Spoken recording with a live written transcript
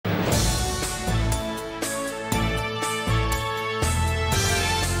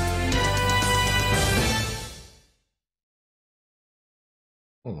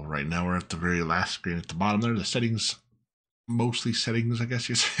Well, right now we're at the very last screen at the bottom there. The settings, mostly settings, I guess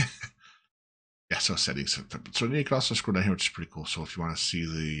you say. Yeah, so settings. So then you can also scroll down here, which is pretty cool. So if you want to see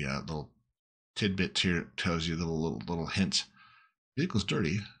the little tidbit here, it tells you little hints. Vehicle's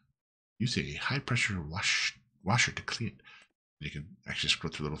dirty. Use a high pressure washer to clean it. You can actually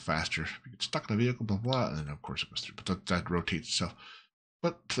scroll through a little faster. If you get stuck in a vehicle, blah blah, and then of course it goes through. But that rotates itself.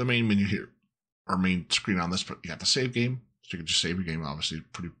 But to the main menu here, our main screen on this, but you got the save game. So you can just save your game, obviously,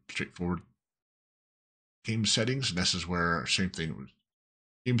 pretty straightforward. Game settings, and this is where, same thing.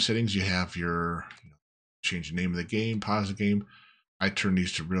 Game settings, you have your, change the name of the game, pause the game. I turn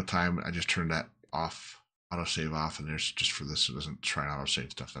these to real time. I just turn that off, autosave off, and there's just for this, it doesn't try and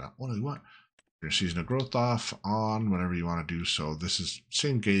autosave stuff that I want. Your season of growth off, on, whatever you want to do. So this is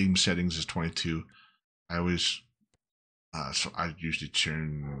same game settings as 22. I always, so I usually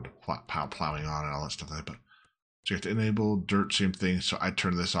turn plowing on and all that stuff like that, but so you have to enable dirt, same thing. So I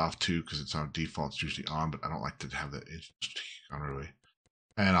turn this off too because it's on default. It's usually on, but I don't like to have that on really.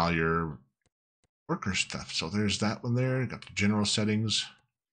 And all your worker stuff. So there's that one there. You got the general settings,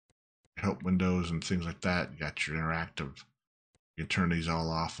 help windows and things like that. You got your interactive. You can turn these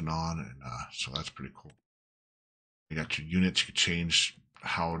all off and on, and so that's pretty cool. You got your units. You can change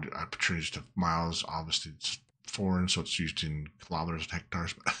how I change to miles. Obviously, it's foreign, so it's used in kilometers and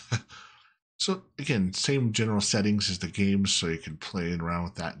hectares. But so again, same general settings as the game, so you can play around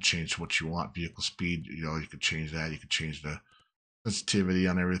with that and change what you want. Vehicle speed, you can change that. You can change the sensitivity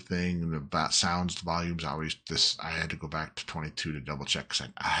on everything, and the sounds, the volumes. I had to go back to 22 to double check because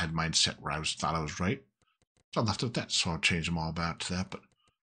I had mine set where thought I was right. So I left it at that. So I'll change them all back to that. But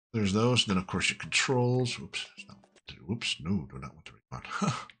there's those. Then of course your controls. Oops, no, do not want to read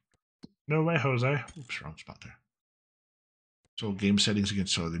one. No way, Jose. Oops, wrong spot there. So game settings again.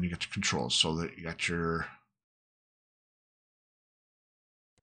 So then you got your controls. So that you got your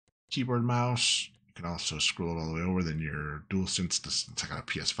keyboard, mouse. You can also scroll all the way over. Then your DualSense. Since I got a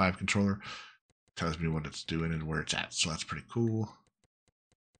PS5 controller, tells me what it's doing and where it's at. So that's pretty cool.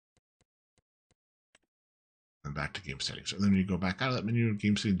 And back to game settings. And then you go back out of that menu,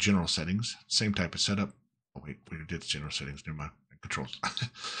 game settings, general settings. Same type of setup. Oh wait, we did general settings. Never mind. Controls.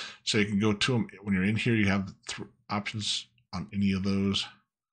 So you can go to them when you're in here. You have options on any of those.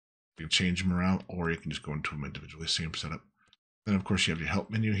 You can change them around, or you can just go into them individually. Same setup. Then of course you have your help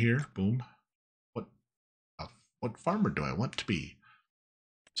menu here. Boom. What farmer do I want to be?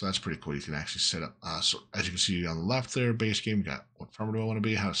 So that's pretty cool. You can actually set up. So as you can see on the left there, base game, you got what farmer do I want to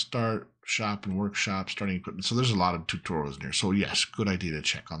be, how to start, shop and workshop, starting equipment. So there's a lot of tutorials in here. So yes, good idea to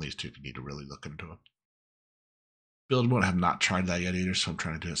check on these two if you need to really look into it. Build mode, I have not tried that yet either, so I'm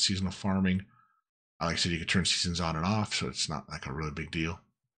trying to do it. Seasonal farming. Like I said, you can turn seasons on and off, so it's not like a really big deal.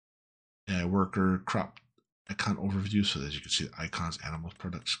 Worker, crop icon overview. So as you can see, the icons, animals,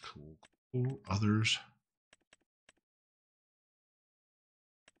 products, cool. Others.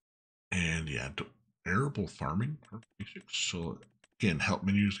 And yeah, arable farming for basics. So again, help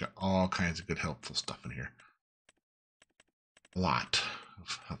menus got all kinds of good helpful stuff in here. A lot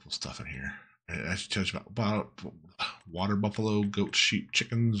of helpful stuff in here. It actually tells you about water buffalo, goats, sheep,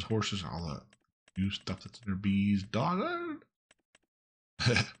 chickens, horses, all the new stuff that's in there, bees, dogs.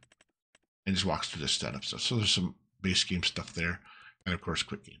 And just walks through this setup stuff. So there's some base game stuff there, and of course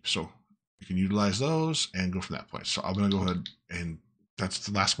quick game. So you can utilize those and go from that point. So I'm going to go ahead and that's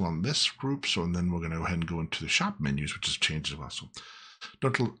the last one on this group. So and then we're going to go ahead and go into the shop menus, which has changed as well. So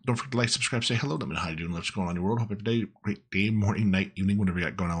don't forget to like, subscribe, say hello. Let me know how you're doing. What's going on in your world. Hope every day, great day, morning, night, evening, whatever you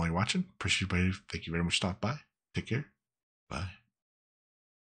got going on while you're watching. Appreciate you. Thank you very much for stopping by. Take care. Bye.